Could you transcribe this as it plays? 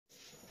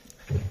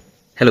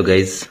Hello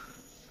guys,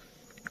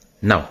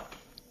 now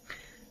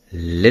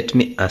let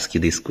me ask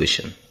you this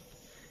question.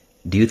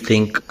 Do you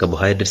think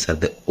carbohydrates are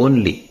the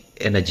only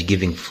energy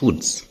giving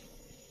foods?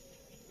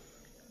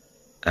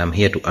 I'm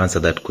here to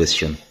answer that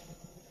question,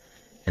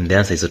 and the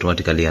answer is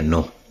automatically a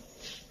no.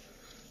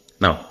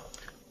 Now,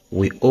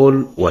 we all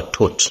were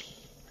taught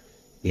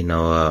in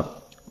our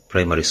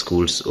primary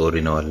schools or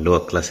in our lower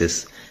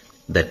classes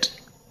that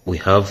we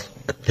have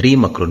 3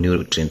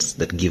 macronutrients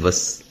that give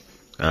us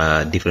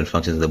different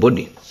functions in the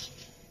body.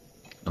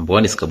 Number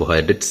 1 is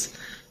carbohydrates,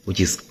 which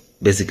is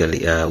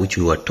basically which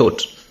we were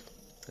taught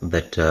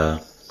that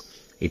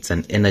it's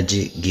an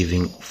energy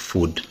giving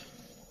food.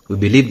 We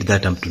believed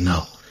that up to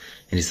now,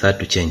 and it's hard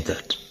to change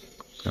that.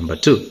 Number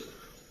 2,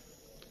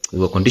 we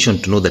were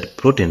conditioned to know that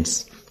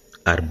proteins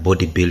are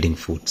body building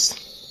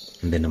foods.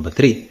 And then number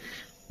 3,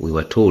 we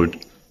were told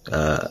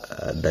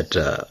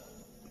that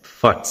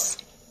fats,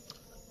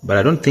 but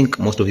I don't think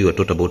most of you were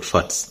taught about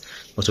fats.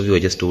 Most of you were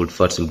just told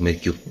fats will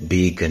make you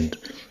big and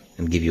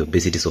give you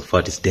obesity, so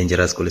fat is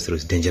dangerous, cholesterol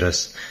is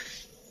dangerous.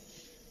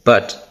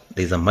 But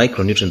there's a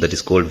micronutrient that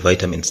is called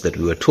vitamins that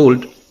we were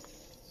told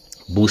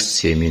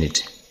boosts your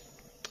immunity.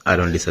 I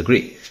don't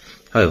disagree.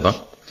 However,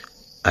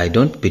 I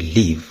don't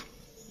believe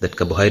that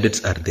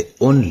carbohydrates are the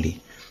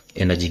only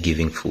energy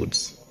giving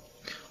foods.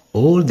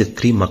 All the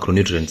 3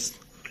 macronutrients,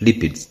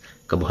 lipids,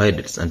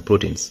 carbohydrates and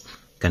proteins,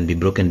 can be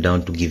broken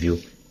down to give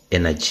you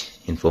energy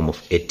in form of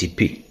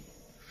ATP.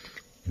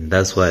 And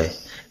that's why,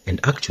 and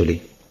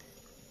actually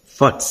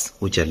fats,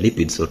 which are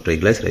lipids or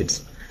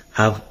triglycerides,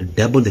 have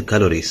double the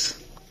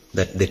calories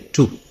that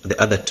the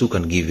other two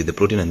can give you, the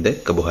protein and the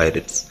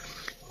carbohydrates.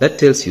 That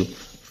tells you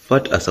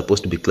fat are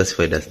supposed to be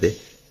classified as the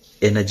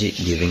energy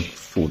giving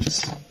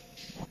foods.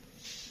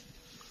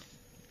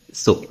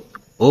 So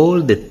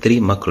all the 3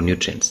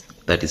 macronutrients,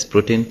 that is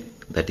protein,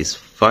 that is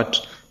fat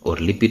or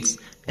lipids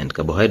and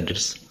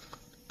carbohydrates,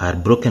 are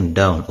broken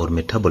down or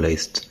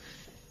metabolized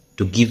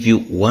to give you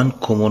one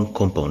common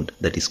compound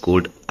that is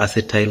called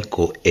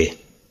acetyl-CoA.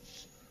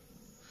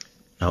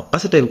 Now,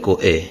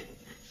 acetyl-CoA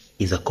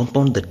is a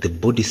compound that the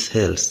body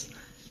cells,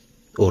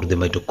 or the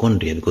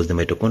mitochondria, because the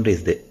mitochondria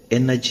is the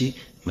energy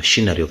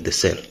machinery of the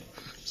cell.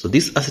 So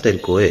this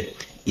acetyl-CoA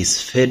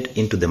is fed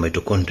into the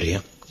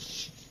mitochondria,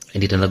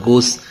 and it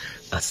undergoes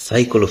a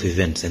cycle of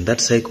events, and that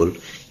cycle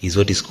is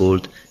what is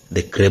called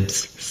the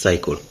KREBS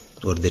cycle,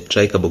 or the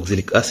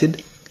tricarboxylic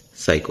acid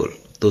cycle.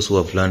 Those who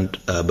have learned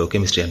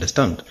biochemistry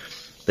understand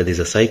that there's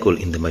a cycle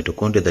in the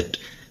mitochondria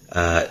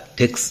that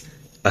takes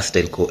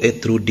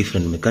acetyl-CoA through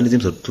different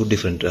mechanisms or through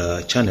different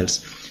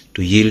channels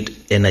to yield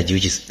energy,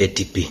 which is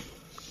ATP.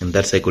 And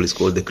that cycle is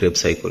called the KREBS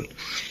cycle.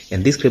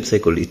 And this KREBS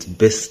cycle, its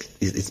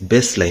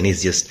baseline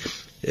is just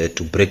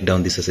to break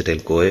down this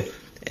acetyl-CoA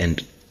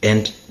and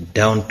end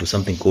down to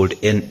something called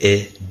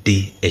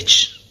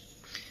NADH.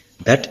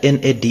 That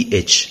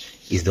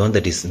NADH is the one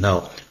that is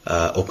now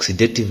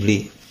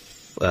oxidatively,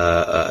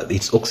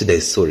 it's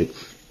oxidized,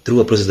 through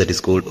a process that is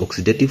called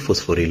oxidative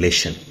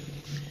phosphorylation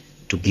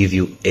to give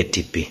you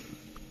ATP.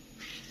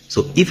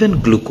 So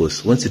even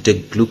glucose, once you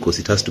take glucose,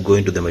 it has to go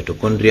into the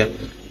mitochondria,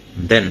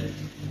 then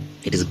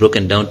it is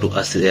broken down to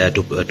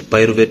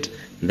pyruvate,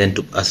 then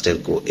to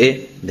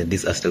acetyl-CoA, then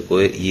this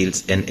acetyl-CoA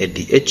yields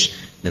NADH,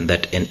 then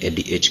that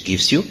NADH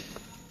gives you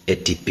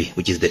ATP,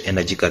 which is the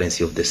energy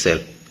currency of the cell.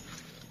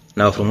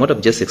 Now, from what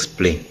I've just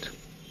explained,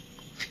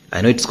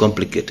 I know it's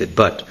complicated,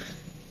 but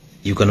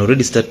you can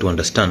already start to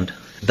understand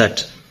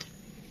that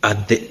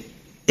at the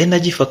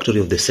energy factory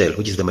of the cell,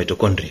 which is the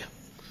mitochondria,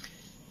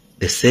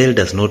 the cell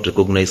does not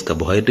recognize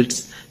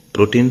carbohydrates,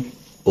 protein,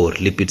 or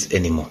lipids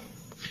anymore.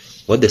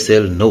 What the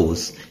cell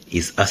knows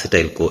is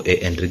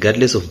acetyl-CoA, and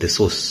regardless of the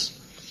source,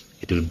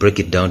 it will break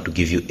it down to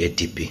give you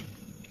ATP.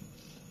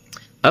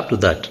 Up to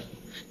that,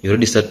 you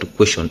already start to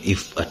question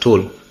if at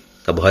all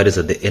carbohydrates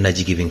are the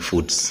energy giving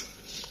foods.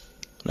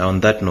 Now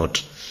on that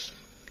note,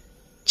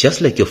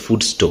 just like your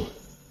food store,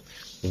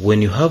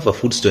 when you have a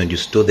food store and you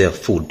store their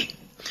food,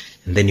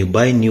 and then you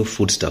buy new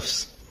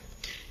foodstuffs,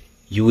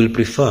 you will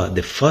prefer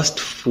the first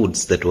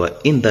foods that were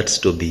in that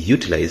store be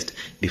utilized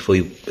before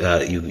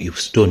you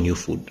store new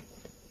food.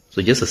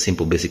 So just a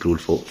simple basic rule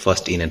for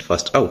first in and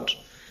first out.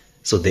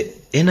 So the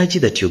energy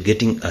that you're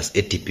getting as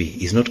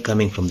ATP is not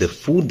coming from the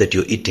food that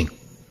you're eating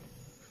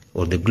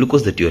or the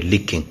glucose that you're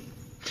leaking.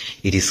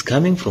 It is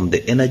coming from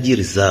the energy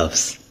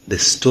reserves, the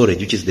storage,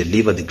 which is the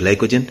liver, the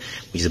glycogen,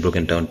 which is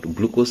broken down to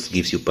glucose,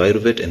 gives you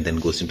pyruvate, and then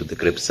goes into the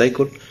KREBS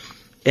cycle.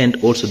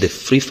 And also the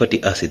free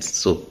fatty acids.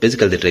 So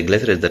basically the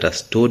triglycerides that are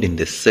stored in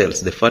the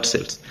cells, the fat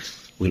cells,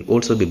 will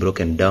also be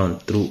broken down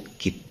through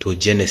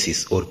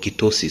ketogenesis or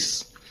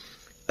ketosis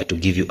to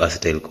give you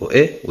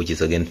acetyl-CoA, which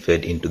is again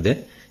fed into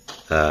the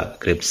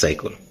KREBS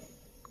cycle.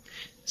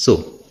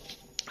 So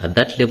at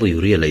that level you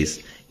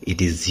realize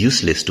it is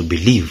useless to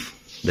believe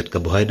that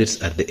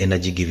carbohydrates are the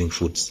energy giving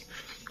foods,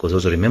 because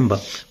also remember,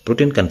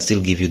 protein can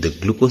still give you the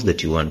glucose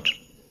that you want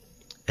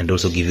and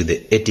also give you the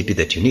ATP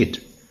that you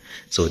need.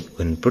 So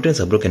when proteins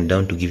are broken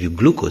down to give you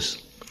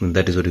glucose,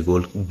 that is what we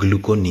call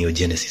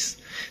gluconeogenesis.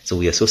 So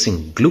we are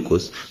sourcing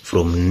glucose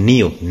from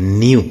new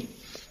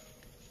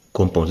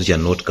compounds which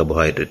are not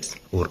carbohydrates,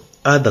 or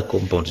other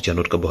compounds which are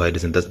not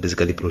carbohydrates, and that's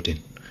basically protein.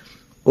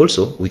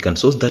 Also, we can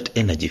source that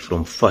energy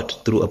from fat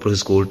through a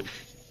process called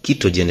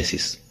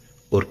ketogenesis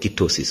or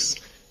ketosis,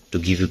 to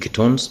give you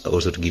ketones,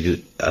 also to give you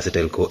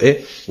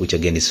acetyl-CoA, which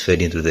again is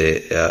fed into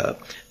the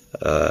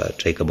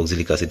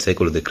tricarboxylic acid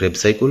cycle, or the KREBS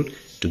cycle,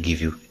 to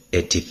give you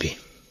ATP.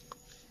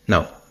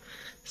 Now,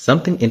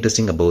 something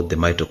interesting about the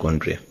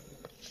mitochondria.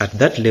 At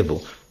that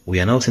level, we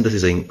are now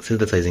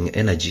synthesizing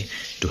energy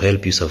to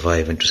help you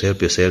survive and to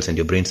help your cells and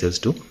your brain cells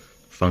to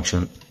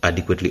function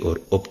adequately or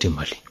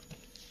optimally.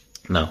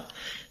 Now,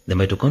 the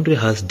mitochondria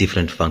has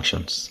different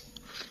functions.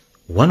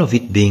 One of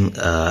it being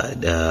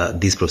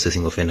this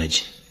processing of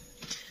energy.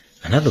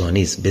 Another one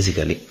is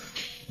basically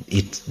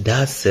it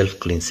does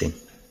self-cleansing.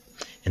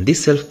 And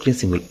this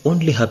self-cleansing will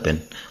only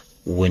happen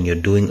when you're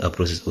doing a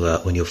process,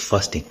 when you're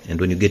fasting, and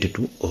when you get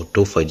into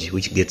autophagy,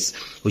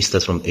 which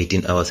starts from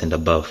 18 hours and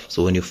above.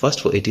 So when you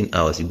fast for 18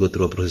 hours, you go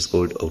through a process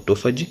called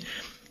autophagy,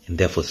 and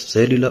therefore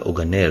cellular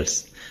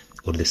organelles,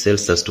 or the cell,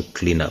 starts to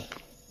clean up.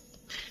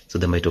 So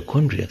the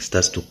mitochondria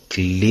starts to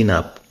clean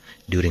up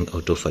during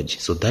autophagy.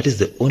 So that is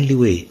the only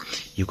way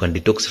you can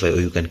detoxify, or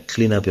you can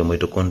clean up your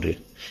mitochondria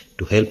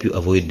to help you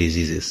avoid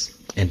diseases.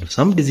 And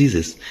some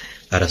diseases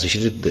are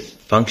associated with the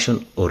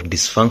function or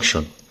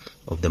dysfunction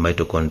of the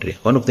mitochondria.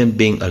 One of them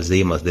being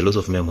Alzheimer's, the loss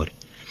of memory.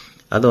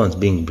 Other ones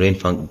being brain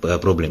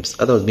problems.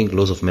 Other ones being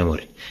loss of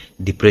memory,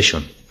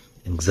 depression,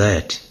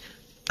 anxiety,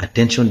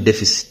 attention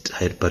deficit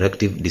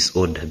hyperactive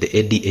disorder, the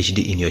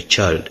ADHD in your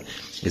child,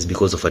 is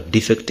because of a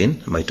defect in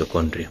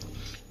mitochondria.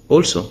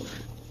 Also,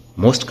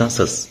 most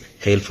cancers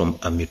hail from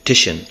a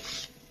mutation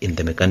in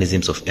the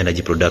mechanisms of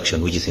energy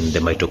production, which is in the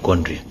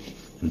mitochondria.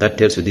 And that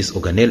tells you this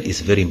organelle is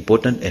very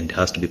important and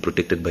has to be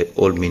protected by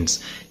all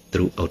means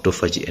through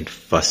autophagy and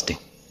fasting.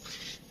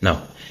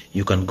 Now,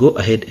 you can go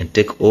ahead and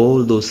take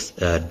all those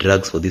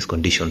drugs for these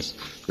conditions,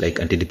 like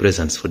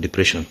antidepressants for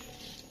depression,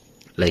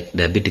 like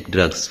diabetic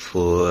drugs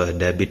for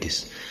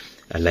diabetes,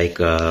 like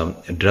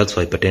drugs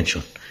for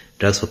hypertension,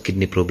 drugs for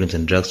kidney problems,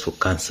 and drugs for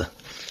cancer.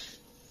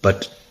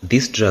 But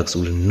these drugs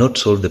will not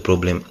solve the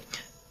problem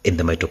in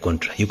the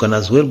mitochondria. You can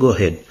as well go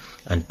ahead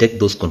and take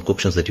those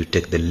concoctions that you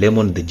take, the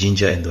lemon, the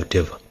ginger, and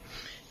whatever.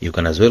 You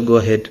can as well go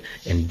ahead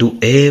and do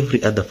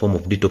every other form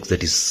of detox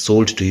that is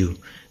sold to you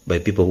by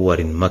people who are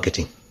in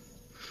marketing.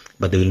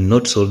 But they will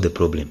not solve the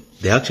problem.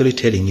 They're actually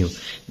telling you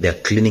they are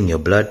cleaning your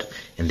blood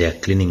and they are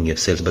cleaning your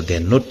cells, but they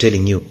are not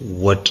telling you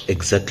what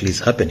exactly is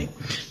happening.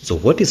 So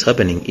what is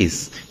happening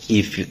is,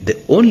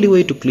 the only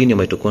way to clean your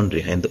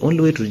mitochondria and the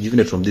only way to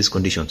rejuvenate from these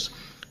conditions,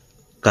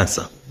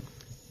 cancer,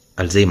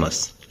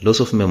 Alzheimer's, loss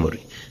of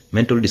memory,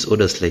 mental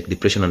disorders like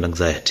depression and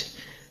anxiety,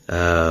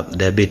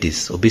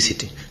 diabetes,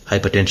 obesity,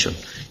 hypertension.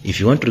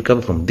 If you want to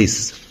recover from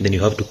this, then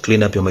you have to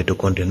clean up your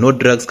mitochondria. No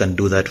drugs can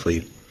do that for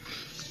you.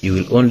 You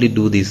will only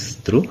do this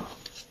through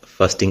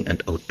fasting and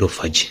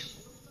autophagy.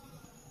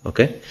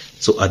 Okay?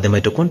 So at the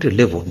mitochondrial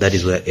level, that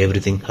is where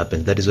everything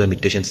happens. That is where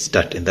mutations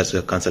start, and that's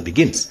where cancer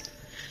begins.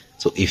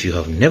 So if you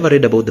have never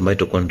read about the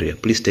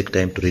mitochondria, please take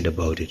time to read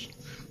about it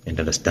and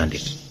understand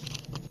it.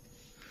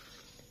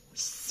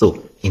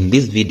 So in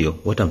this video,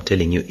 what I'm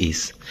telling you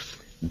is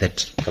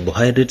that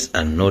carbohydrates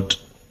are not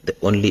the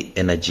only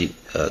energy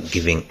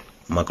giving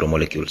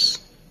macromolecules.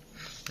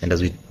 And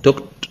as we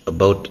talked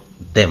about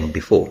them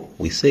before,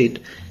 we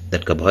said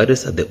that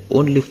carbohydrates are the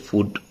only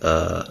food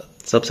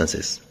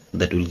substances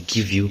that will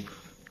give you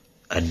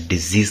a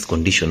disease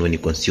condition when you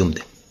consume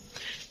them.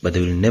 But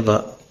they will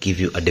never give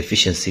you a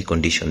deficiency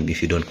condition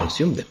if you don't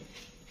consume them.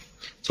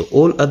 So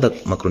all other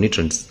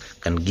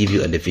macronutrients can give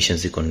you a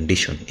deficiency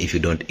condition if you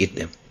don't eat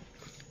them.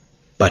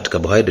 But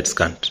carbohydrates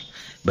can't.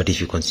 But if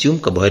you consume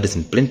carbohydrates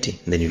in plenty,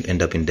 then you'll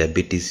end up in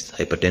diabetes,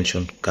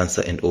 hypertension,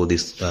 cancer, and all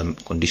these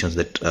conditions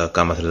that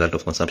come as a result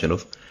of consumption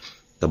of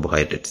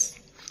carbohydrates.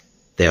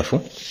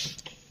 Therefore,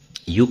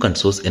 you can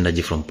source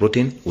energy from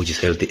protein, which is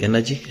healthy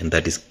energy, and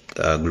that is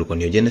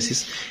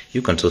gluconeogenesis.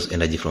 You can source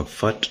energy from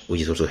fat,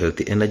 which is also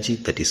healthy energy,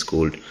 that is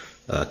called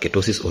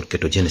ketosis or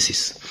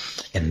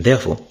ketogenesis. And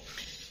therefore,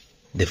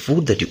 the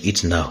food that you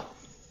eat now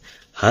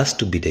has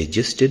to be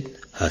digested,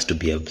 has to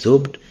be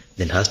absorbed,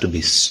 then has to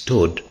be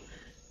stored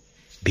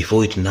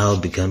before it now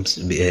begins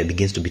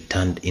to be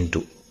turned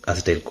into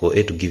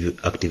acetyl-CoA to give you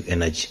active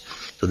energy.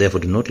 So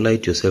therefore, do not lie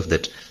to yourself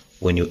that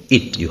when you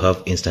eat, you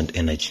have instant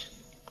energy.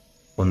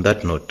 On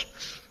that note,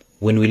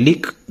 when we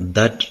lick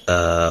that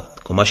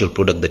commercial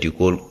product that you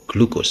call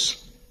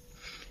glucose,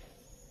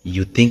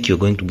 you think you're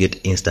going to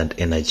get instant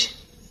energy.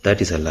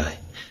 That is a lie.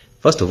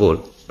 First of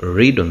all,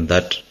 read on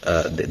that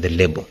the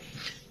label.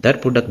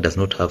 That product does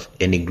not have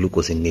any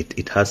glucose in it.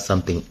 It has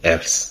something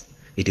else.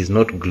 It is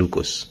not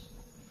glucose.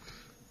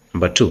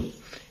 Number two,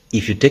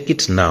 if you take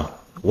it now,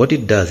 what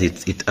it does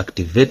is it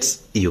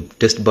activates your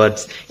taste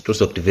buds. It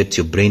also activates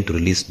your brain to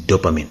release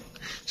dopamine.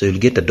 So you'll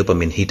get a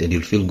dopamine hit and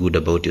you'll feel good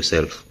about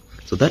yourself.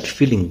 So that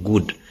feeling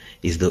good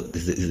is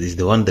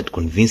the one that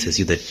convinces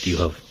you that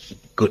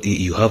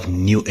you have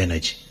new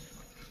energy,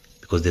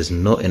 because there's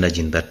no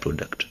energy in that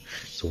product.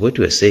 So what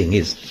we are saying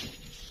is,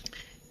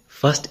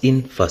 fast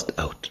in, fast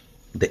out.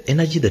 the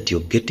energy that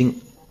you're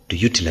getting to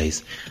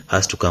utilize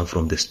has to come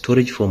from the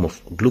storage form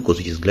of glucose,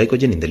 which is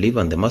glycogen in the liver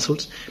and the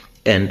muscles,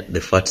 and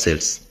the fat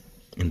cells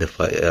in the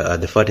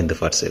fat in the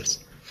fat cells.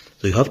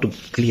 So you have to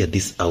clear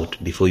this out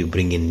before you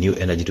bring in new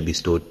energy to be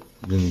stored,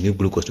 new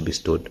glucose to be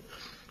stored.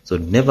 So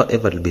never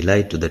ever be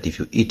lied to that if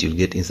you eat, you'll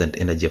get instant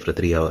energy after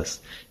 3 hours.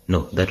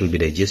 No, that will be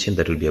digestion,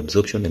 that will be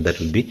absorption, and that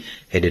will be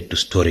headed to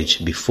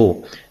storage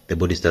before the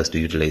body starts to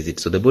utilize it.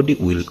 So the body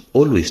will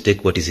always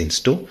take what is in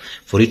store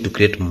for it to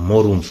create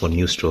more room for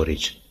new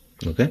storage.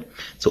 Okay?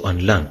 So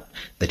unlearn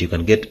that you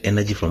can get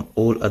energy from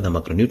all other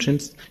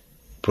macronutrients,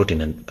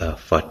 protein and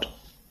fat,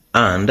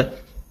 and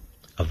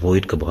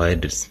avoid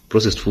carbohydrates.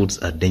 Processed foods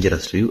are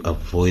dangerous to you,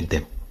 avoid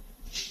them.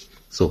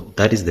 So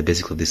that is the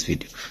basics of this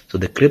video. So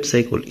the KREBS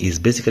cycle is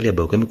basically a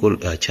biochemical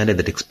channel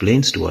that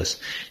explains to us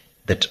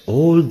that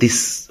all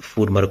these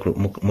food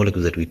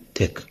molecules that we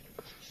take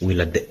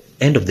will at the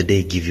end of the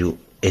day give you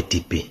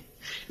ATP.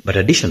 But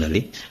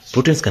additionally,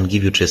 proteins can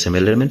give you trace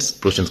elements,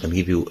 proteins can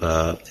give you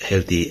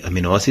healthy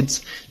amino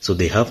acids, so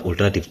they have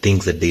alternative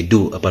things that they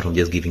do apart from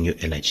just giving you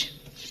energy.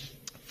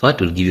 Fat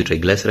will give you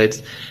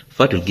triglycerides.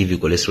 Fat will give you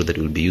cholesterol that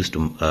will be used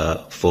to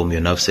form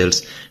your nerve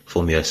cells,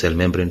 form your cell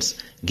membranes,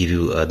 give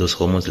you those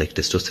hormones like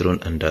testosterone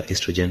and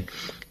estrogen,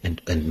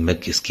 and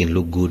make your skin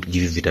look good,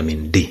 give you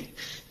vitamin D.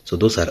 So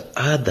those are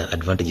other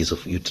advantages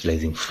of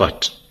utilizing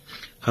fat.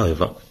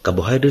 However,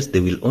 carbohydrates, they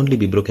will only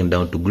be broken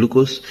down to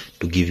glucose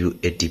to give you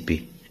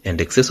ATP.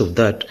 And excess of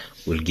that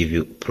will give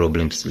you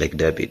problems like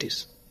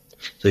diabetes.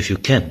 So if you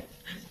can,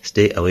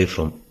 stay away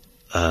from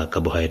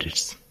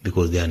carbohydrates,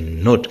 because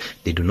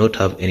they do not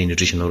have any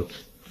nutritional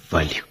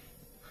value.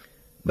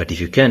 But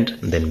if you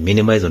can't, then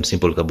minimize on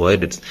simple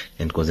carbohydrates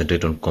and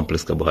concentrate on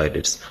complex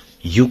carbohydrates.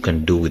 You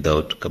can do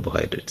without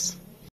carbohydrates.